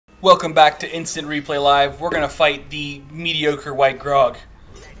Welcome back to Instant Replay Live. We're going to fight the mediocre white grog.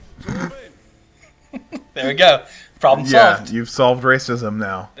 There we go. Problem solved. Yeah, you've solved racism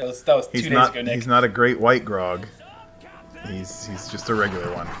now. That was 2 days ago, Nick. He's not a great white grog. He's just a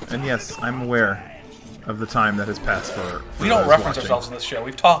regular one. And yes, I'm aware of the time that has passed for we don't reference watching. ourselves in this show.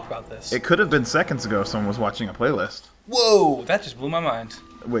 We've talked about this. It could have been seconds ago if someone was watching a playlist. Whoa, that just blew my mind.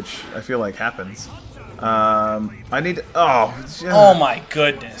 Which I feel like happens. I need to... Oh, Oh my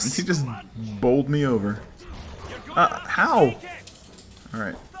goodness. he just bowled me over. How?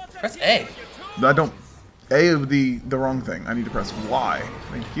 Alright. Press A. I don't... A would be the wrong thing. I need to press Y.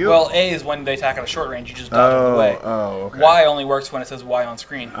 Thank you. Well, A is when they attack at a short range. You just dodge out of the way. Oh, okay. Y only works when it says Y on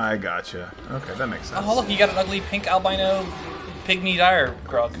screen. I gotcha. Okay, that makes sense. Oh, look, you got an ugly pink albino pygmy dire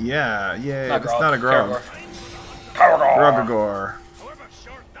grog. Yeah, Not it's grog. not a grog. Caragor. Grogagor.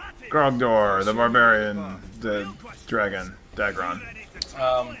 Grogdor, the barbarian, the dragon, Dagron.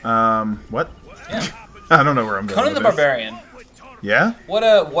 What? Yeah. I don't know where I'm going Conan with the this. Barbarian. Yeah? What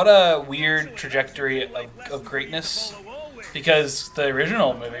a weird trajectory of greatness, because the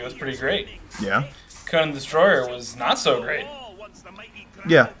original movie was pretty great. Yeah? Conan the Destroyer was not so great.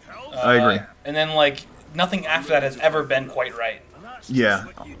 Yeah, I agree. And then, like, nothing after that has ever been quite right. Yeah,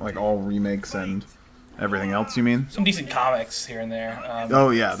 like all remakes and everything else, you mean? Some decent comics here and there.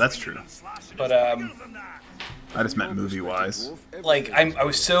 Oh, yeah, that's true. But, I just meant movie-wise. like, I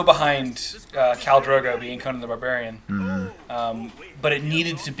was so behind Khal Drogo being Conan the Barbarian. But it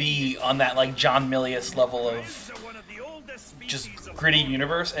needed to be on that, like, John Milius level of just gritty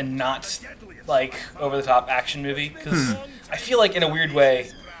universe and not, like, over-the-top action movie. Because I feel like, in a weird way,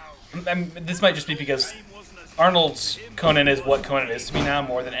 this might just be because Arnold's Conan is what Conan is to me now,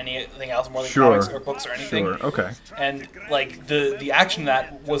 more than anything else, more than comics or books or anything. Sure, okay. And, like, the action in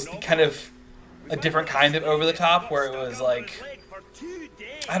that was kind of a different kind of over the top, where it was like,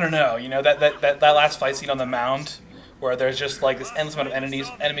 I don't know, you know, that last fight scene on the mound, where there's just like this endless amount of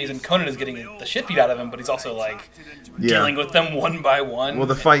enemies, and Conan is getting the shit beat out of him, but he's also like dealing with them one by one. Well,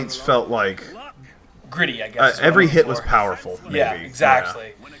 the fights felt like gritty, I guess. every hit was powerful. Maybe. Yeah,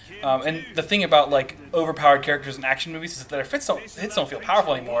 exactly. Yeah. And the thing about like overpowered characters in action movies is that their hits don't feel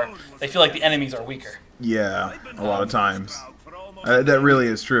powerful anymore. They feel like the enemies are weaker. Yeah, a lot of times. That really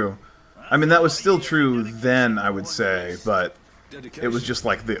is true. I mean, that was still true then, I would say, but it was just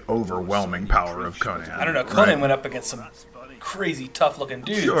like the overwhelming power of Conan. I don't know. Conan went up against some crazy tough-looking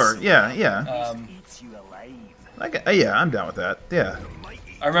dudes. Sure. Yeah. Yeah. Yeah, I'm down with that. Yeah.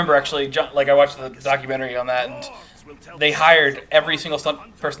 I remember actually, like, I watched the documentary on that, and they hired every single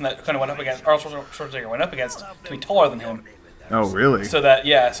stunt person that Conan went up against, Arnold Schwarzenegger went up against, to be taller than him. Oh, really? So that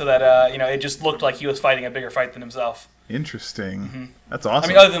you know, it just looked like he was fighting a bigger fight than himself. Interesting. That's awesome.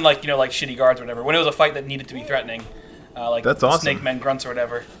 I mean, other than like, you know, like shitty guards or whatever. When it was a fight that needed to be threatening, like That's awesome. Snake Men grunts or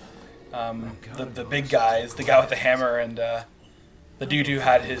whatever. The big guys, the guy with the hammer, and the dude who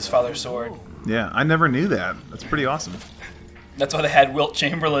had his father's sword. Yeah, I never knew that. That's pretty awesome. That's why they had Wilt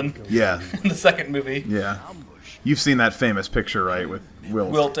Chamberlain. Yeah. In the second movie. Yeah. You've seen that famous picture, right, with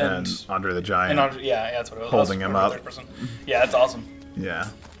Wilt and Andre the Giant. Yeah, that's what it was. Holding him up. Yeah, that's awesome. Yeah.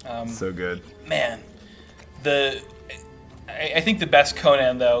 So good. Man, I think the best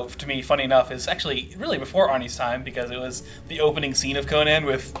Conan, though, to me, funny enough, is actually really before Arnie's time, because it was the opening scene of Conan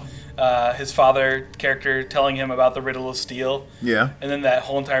with his father character telling him about the Riddle of Steel. Yeah. And then that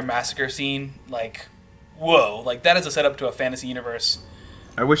whole entire massacre scene, like, whoa, like that is a setup to a fantasy universe.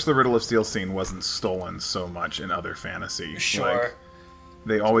 I wish the Riddle of Steel scene wasn't stolen so much in other fantasy. Sure. Like,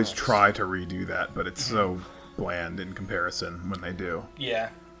 they always try to redo that, but it's so bland in comparison when they do. Yeah.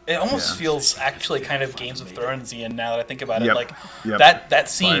 It almost feels actually kind of Games of Thrones-ian now that I think about it. Yep. Like, Yep. that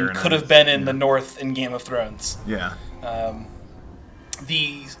scene Fire could have Knights. been in the North in Game of Thrones. Yeah.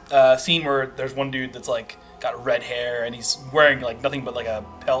 The scene where there's one dude that's like got red hair and he's wearing like nothing but like a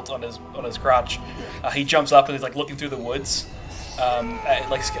pelt on his crotch. He jumps up and he's like looking through the woods,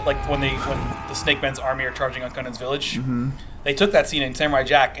 like when the Snake Men's army are charging on Conan's village. Mm-hmm. They took that scene in Samurai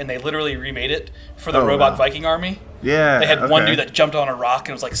Jack and they literally remade it for the robot Viking army. Yeah. They had one dude that jumped on a rock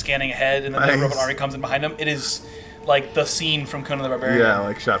and was like scanning ahead, and then Nice. the robot army comes in behind him. It is like the scene from Conan the Barbarian. Yeah,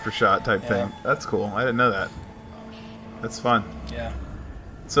 like shot for shot type thing. That's cool. I didn't know that. That's fun. Yeah.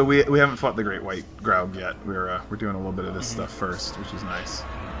 So we haven't fought the Great White Grog yet. We're doing a little bit of this stuff first, which is nice.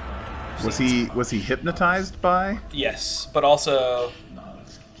 Was he hypnotized by? Yes, but also,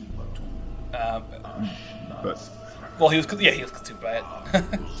 But well, he was consumed by it.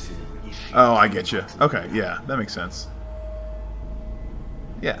 oh, I get you. Okay, yeah, that makes sense.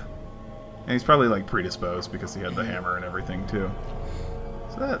 Yeah, and he's probably like predisposed because he had the hammer and everything too.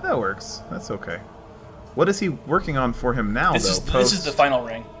 So that works. That's okay. What is he working on for him now, This though? is the final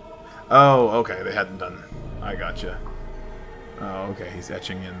ring. Oh, okay. They hadn't done. I gotcha. Oh, okay. He's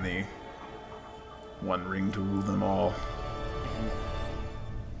etching in the one ring to rule them all,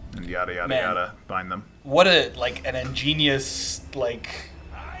 and yada yada yada. Bind them. What an ingenious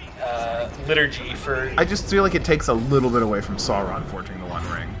liturgy for. I just feel like it takes a little bit away from Sauron forging the One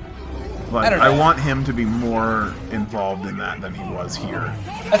Ring. But I don't know. I want him to be more involved in that than he was here.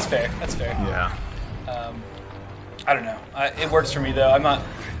 That's fair. That's fair. Yeah. I don't know. It works for me though. I'm not.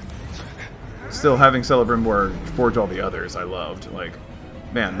 Still, having Celebrimbor forge all the others, I loved. Like,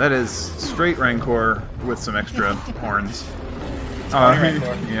 man, that is straight Rancor with some extra horns.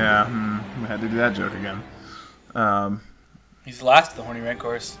 Rancor. Yeah, I had to do that joke again. He's the last of the horny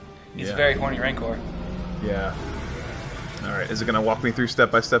Rancors. He's a very horny Rancor. Yeah. All right, is it going to walk me through step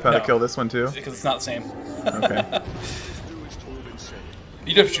by step how to kill this one too? Because it's not the same. Okay.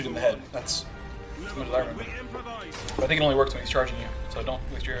 You do have to shoot in the head. That's as much as I remember. But I think it only works when he's charging you, so don't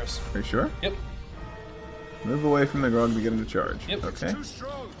waste your arrows. Are you sure? Yep. Move away from the grog to get him to charge. Yep. Okay. I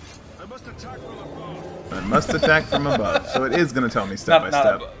must attack from above. So it is going to tell me step by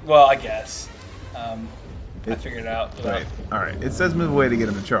step. Well, I guess. I figured it out. Right. All right. It says move away to get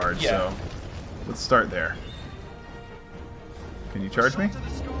him to charge. Yeah. So let's start there. Can you charge me?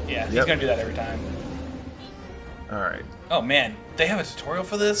 Yeah, he's going to do that every time. All right. Oh, man. They have a tutorial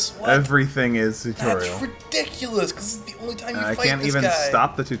for this? What? Everything is tutorial. That's ridiculous, because it's the only time you I fight can't this even guy.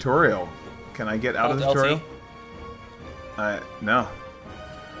 stop the tutorial. Can I get out of the tutorial? No.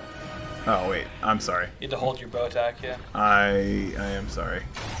 Oh, wait. I'm sorry. You had to hold your bow attack, yeah. I am sorry.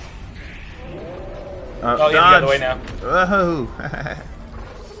 Oh, yeah, the other way now. Oh!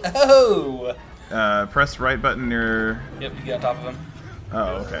 Oh! Press right button near... Yep, you get on top of him.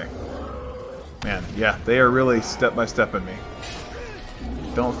 Oh, okay. Man, yeah, they are really step-by-stepping me.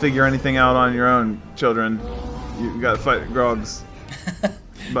 Don't figure anything out on your own, children. You gotta fight grogs.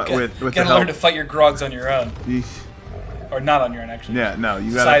 But with the help. Gotta learn to fight your grogs on your own. Eesh. Or not on your own, actually. Yeah, no,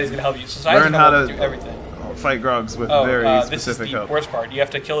 you gotta... Society's gonna help you. Society's learn gonna how help to you do everything. Fight grogs with very this is specific the help. worst part. You have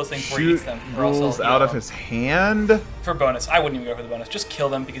to kill this thing before he eats them. Or else Rules he'll out heal. of his hand? For bonus. I wouldn't even go for the bonus. Just kill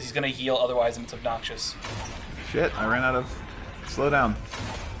them because he's gonna heal, otherwise it's obnoxious. Shit, I ran out of... Slow down.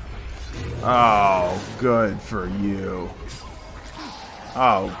 Oh, good for you.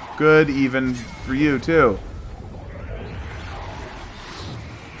 Oh, good even for you, too.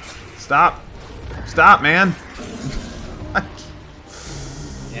 Stop. Stop, man.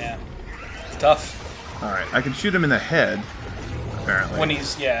 Yeah. It's tough. Alright, I can shoot him in the head, apparently. When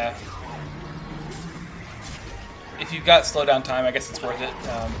he's, yeah. If you've got slow down time, I guess it's worth it.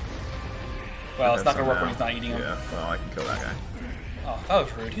 Well, it's not going to work when he's not eating him. Yeah, well, I can kill that guy. Oh, that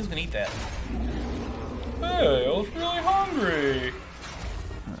was rude. He was going to eat that. Hey, I was really hungry.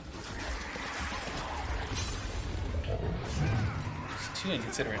 It's too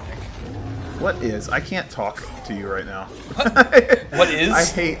inconsiderate, Nick. What is? I can't talk to you right now. What is? I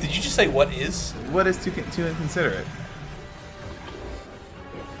hate... Did you just say what is? What is too inconsiderate?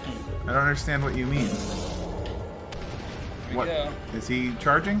 I don't understand what you mean. What? Yeah. Is he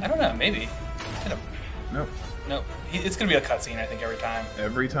charging? I don't know. Maybe. Nope. Nope. It's going to be a cutscene, I think, every time.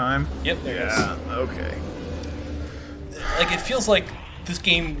 Every time? Yep, there it is. Yeah, okay. Like, it feels like this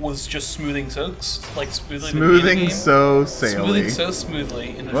game was just smoothing so smoothly. Smoothing so saily. Smoothing so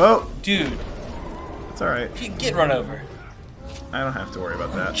smoothly. And Whoa! Dude. It's alright. Get run over. I don't have to worry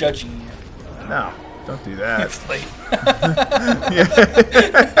about that. I'm judging you. No, don't do that. It's late.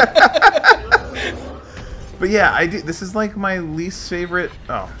 But yeah, I do. This is like my least favorite.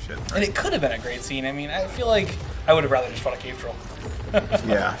 Oh shit! Right. And it could have been a great scene. I mean, I feel like I would have rather just fought a cave troll.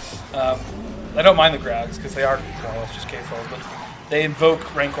 Yeah. I don't mind the grogs because they are, well, it's just cave trolls, but they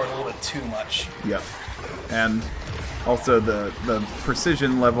invoke Rancor a little bit too much. Yep. And also the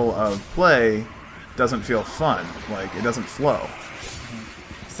precision level of play doesn't feel fun. Like it doesn't flow.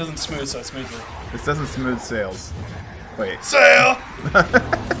 This doesn't smooth so smoothly. This doesn't smooth sails. Wait. Sail!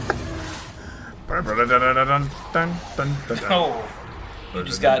 Oh, you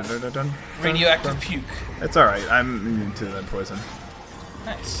just got radioactive puke. It's alright, I'm immune to that poison.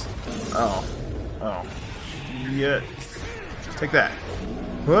 Nice. Oh. Oh. Yeah. Take that.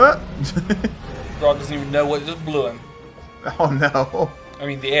 What? Grog doesn't even know what just blew him. Oh no. I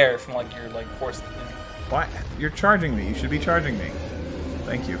mean, the air from like your force. Why? You're charging me. You should be charging me.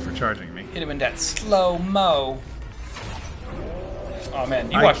 Thank you for charging me. Hit him in that slow mo. Oh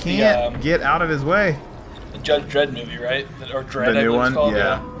man, you I watched can't get out of his way. the Judge Dredd movie, right? Or Dredd, The new one, called,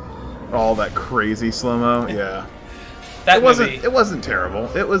 yeah. All that crazy slow mo, yeah. That movie, movie, it wasn't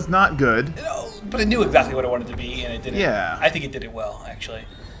terrible. It was not good. but it knew exactly what it wanted to be, and it did it. Yeah. I think it did it well, actually.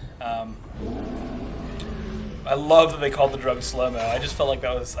 I love that they called the drug slow-mo. I just felt like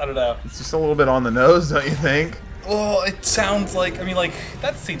that was, I don't know. It's just a little bit on the nose, don't you think? Well, it sounds like, I mean, like,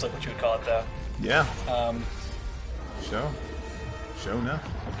 that seems like what you would call it, though. Yeah. Show enough.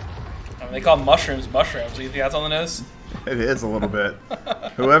 I mean, they call mushrooms mushrooms. Do you think that's on the nose? It is a little bit.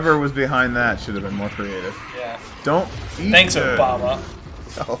 Whoever was behind that should have been more creative. Yeah. Don't eat Thanks, it. Obama.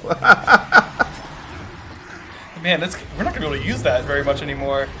 Oh. Man, we're not going to be able to use that very much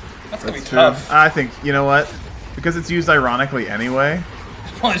anymore. That's going to be True. tough. I think, you know what? Because it's used ironically anyway.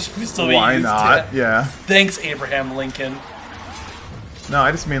 Well, it should still be Why used, not? Yeah. Thanks, Abraham Lincoln. No,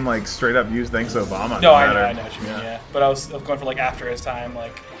 I just mean like straight up use thanks Obama. No, I know what you mean, yeah. But I was going for like after his time,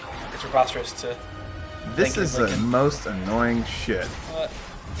 like, it's preposterous to... This is the most annoying shit.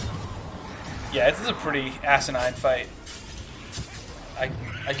 Yeah, this is a pretty asinine fight.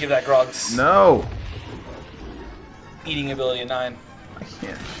 I give that Grog's eating ability a 9. I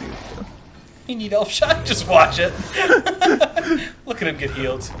can't shoot you. You need elf shot? Just watch it. Look at him get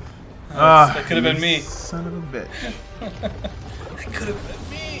healed. That could have been me. Son of a bitch. That could have been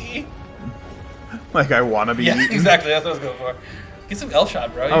me. Like I want to be eaten? Exactly. That's what I was going for. Get some elf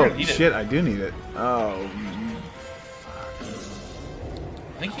shot, bro. You're gonna need shit, it. I do need it. Oh.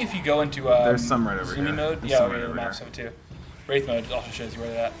 I think if you go into there's some right over Zoomy here. mode, There's yeah, some the right map's over over too. Wraith mode also shows you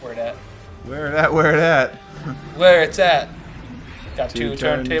where it at. Where it at? Where it's at. Got two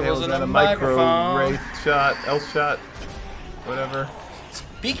turntables and a microphone. Wraith shot, elf shot, whatever.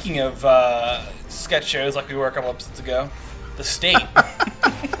 Speaking of sketch shows like we were a couple episodes ago, The State.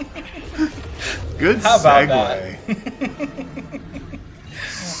 Good How about segue.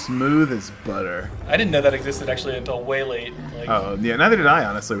 Smooth as butter. I didn't know that existed actually until way late. Like, Oh yeah, neither did I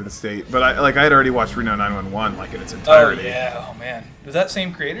honestly with The State. But I had already watched Reno 911 like in its entirety. Oh yeah, oh man. Was that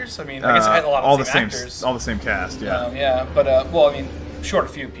same creators? I mean, I guess I had a lot of all the same same actors. all the same cast. Yeah. Yeah, but well, I mean, short a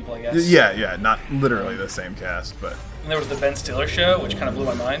few people, I guess. Yeah, not literally the same cast, but. And there was the Ben Stiller show, which kind of blew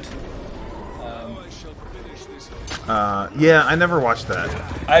my mind. Yeah, I never watched that.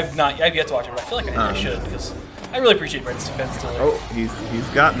 I've yet to watch it, but I feel like I should because I really appreciate Ben Stiller. Oh, he's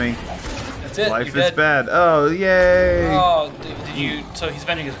got me. That's it. Life is bad. Oh, yay! Oh, did you? So he's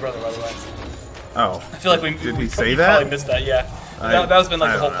avenging his brother, by the way. Oh. I feel like Did he we say probably that? missed that. Yeah. That has been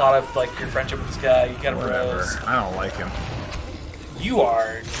like the whole don't plot of like your friendship with this guy. You got a Whatever. bros. I don't like him. You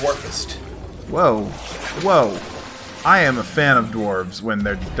are dwarfist. Whoa. I am a fan of dwarves when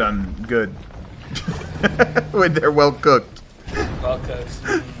they're done good. When they're well cooked. Well cooked.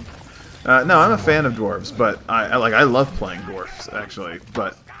 No, I'm a fan of dwarves, but I love playing dwarfs actually,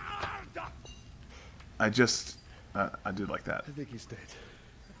 but I just I do like that. I think he's dead.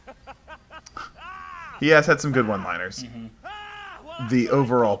 He has had some good one-liners. The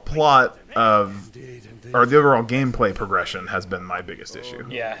overall plot of, or the overall gameplay progression has been my biggest issue.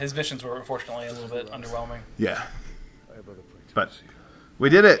 Yeah, his missions were unfortunately a little bit underwhelming. Yeah. But we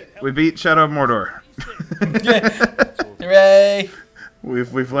did it. We beat Shadow of Mordor. Hooray!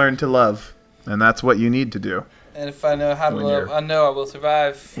 We've learned to love, and that's what you need to do. And if I know how to love, I know I will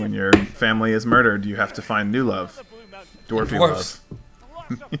survive. When your family is murdered, you have to find new love. Dwarfy Dwarfs.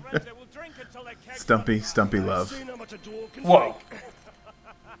 love. Stumpy love. Whoa.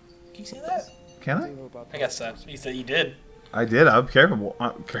 Can you say that? Can I? I guess so. You said you did. I did. I'm capable.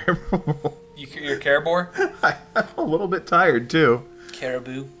 Capable. You're Caribor? I'm a little bit tired too.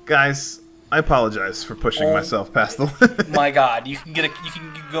 Caribou. Guys, I apologize for pushing myself past the limit. My God, you can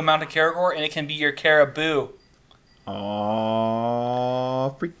go mount a Caragor and it can be your Caribou.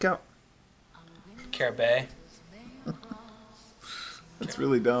 Aww, freak out. Caribay. That's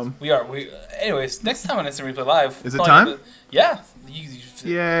really dumb. Anyways, next time on Instant Replay Live. Is it time? Yeah.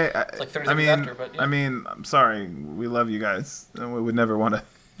 Yeah. It's like 30 seconds after, but yeah. I mean, I'm sorry. We love you guys, and we would never want to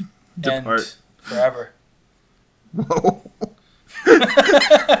depart. And forever. Whoa.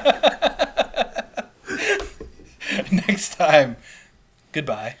 Next time.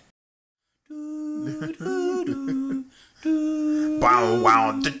 Goodbye. Wow,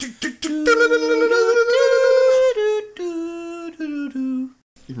 wow.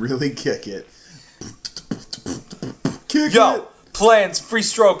 Really kick it. Kick Yo, it. plans, free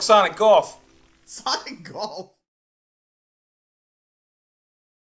stroke, Sonic Golf. Sonic Golf.